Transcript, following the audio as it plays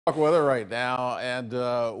Weather right now,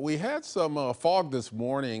 and we had some fog this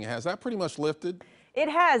morning. Has that pretty much lifted? It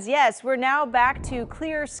has, yes. We're now back to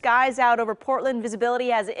clear skies out over Portland. Visibility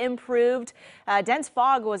has improved. Dense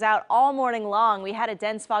fog was out all morning long. We had a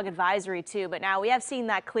dense fog advisory too, but now we have seen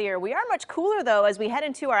that clear. We are much cooler though as we head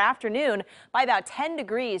into our afternoon by about 10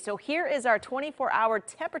 degrees. So here is our 24-hour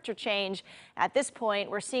temperature change. At this point,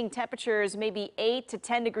 we're seeing temperatures maybe 8 to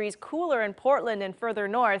 10 degrees cooler in Portland and further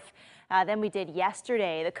north than we did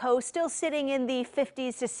yesterday. The coast still sitting in the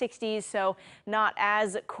 50s to 60s, so not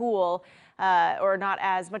as cool. Or not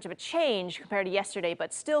as much of a change compared to yesterday,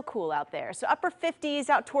 but still cool out there. So upper 50s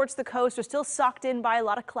out towards the coast. We're still socked in by a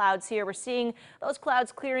lot of clouds here. We're seeing those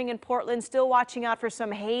clouds clearing in Portland, still watching out for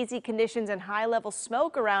some hazy conditions and high level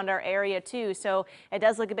smoke around our area too. So it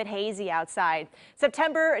does look a bit hazy outside.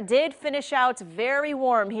 September did finish out very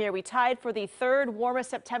warm here. We tied for the third warmest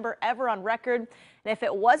September ever on record. And if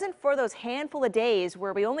it wasn't for those handful of days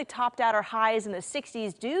where we only topped out our highs in the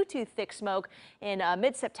 60s due to thick smoke in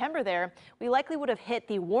mid-September there, we likely would have hit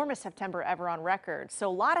the warmest September ever on record. So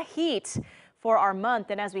a lot of heat for our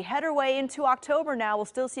month. And as we head our way into October now, we'll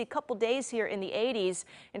still see a couple days here in the 80s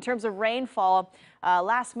in terms of rainfall.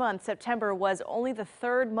 Last month, September, was only the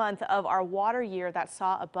third month of our water year that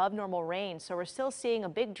saw above normal rain. So we're still seeing a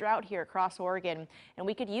big drought here across Oregon, and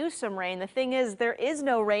we could use some rain. The thing is, there is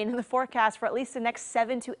no rain in the forecast for at least the next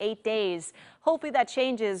 7 to 8 days. Hopefully that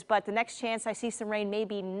changes, but the next chance I see some rain may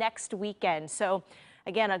be next weekend. So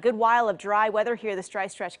again, a good while of dry weather here. This dry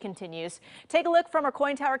stretch continues. Take a look from our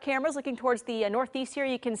KOIN Tower cameras looking towards the northeast here.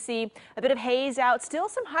 You can see a bit of haze out. Still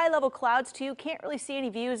some high level clouds too. Can't really see any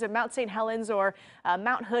views of Mount St. Helens or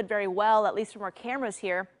Mount Hood very well, at least from our cameras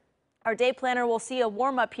here. Our day planner will see a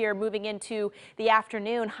warm up here moving into the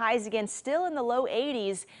afternoon. Highs again still in the low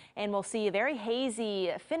 80s, and we'll see a very hazy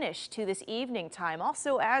finish to this evening time.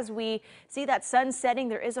 Also, as we see that sun setting,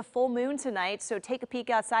 there is a full moon tonight, so take a peek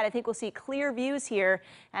outside. I think we'll see clear views here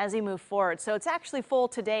as we move forward. So it's actually full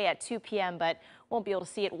today at 2 p.m., but won't be able to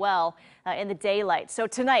see it well in the daylight. So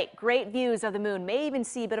tonight, great views of the moon. May even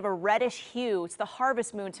see a bit of a reddish hue. It's the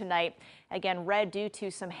harvest moon tonight. Again, red due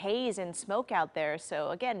to some haze and smoke out there. So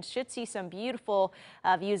again, should see some beautiful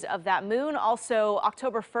views of that moon. Also,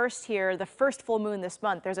 October 1st here, the first full moon this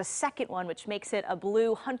month. There's a second one, which makes it a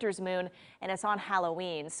blue hunter's moon, and it's on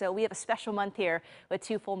Halloween. So we have a special month here with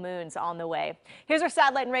 2 full moons on the way. Here's our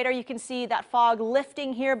satellite and radar. You can see that fog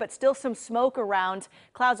lifting here, but still some smoke around.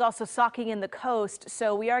 Clouds also socking in the coast.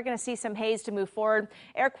 So we are going to see some haze to move forward.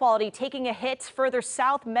 Air quality taking a hit further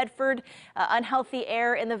south. Medford, unhealthy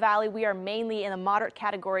air in the valley. We are mainly in the moderate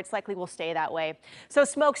category. It's likely will stay that way. So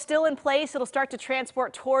smoke still in place. It'll start to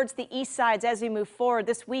transport towards the east sides as we move forward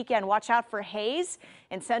this weekend. Watch out for haze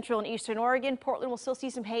in central and eastern Oregon. Portland will still see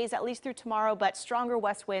some haze at least through tomorrow, but stronger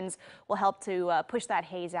west winds will help to push that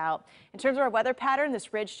haze out. In terms of our weather pattern,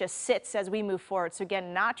 this ridge just sits as we move forward. So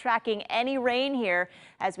again, not tracking any rain here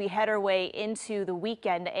as we head our way into the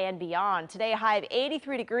weekend and beyond. Today, a high of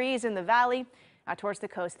 83 degrees in the valley. Towards the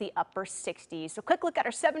coast, the upper 60s. So quick look at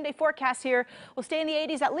our 7-day forecast here. We'll stay in the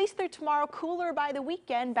 80s at least through tomorrow. Cooler by the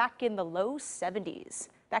weekend, back in the low 70s.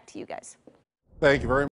 Back to you guys. Thank you very much.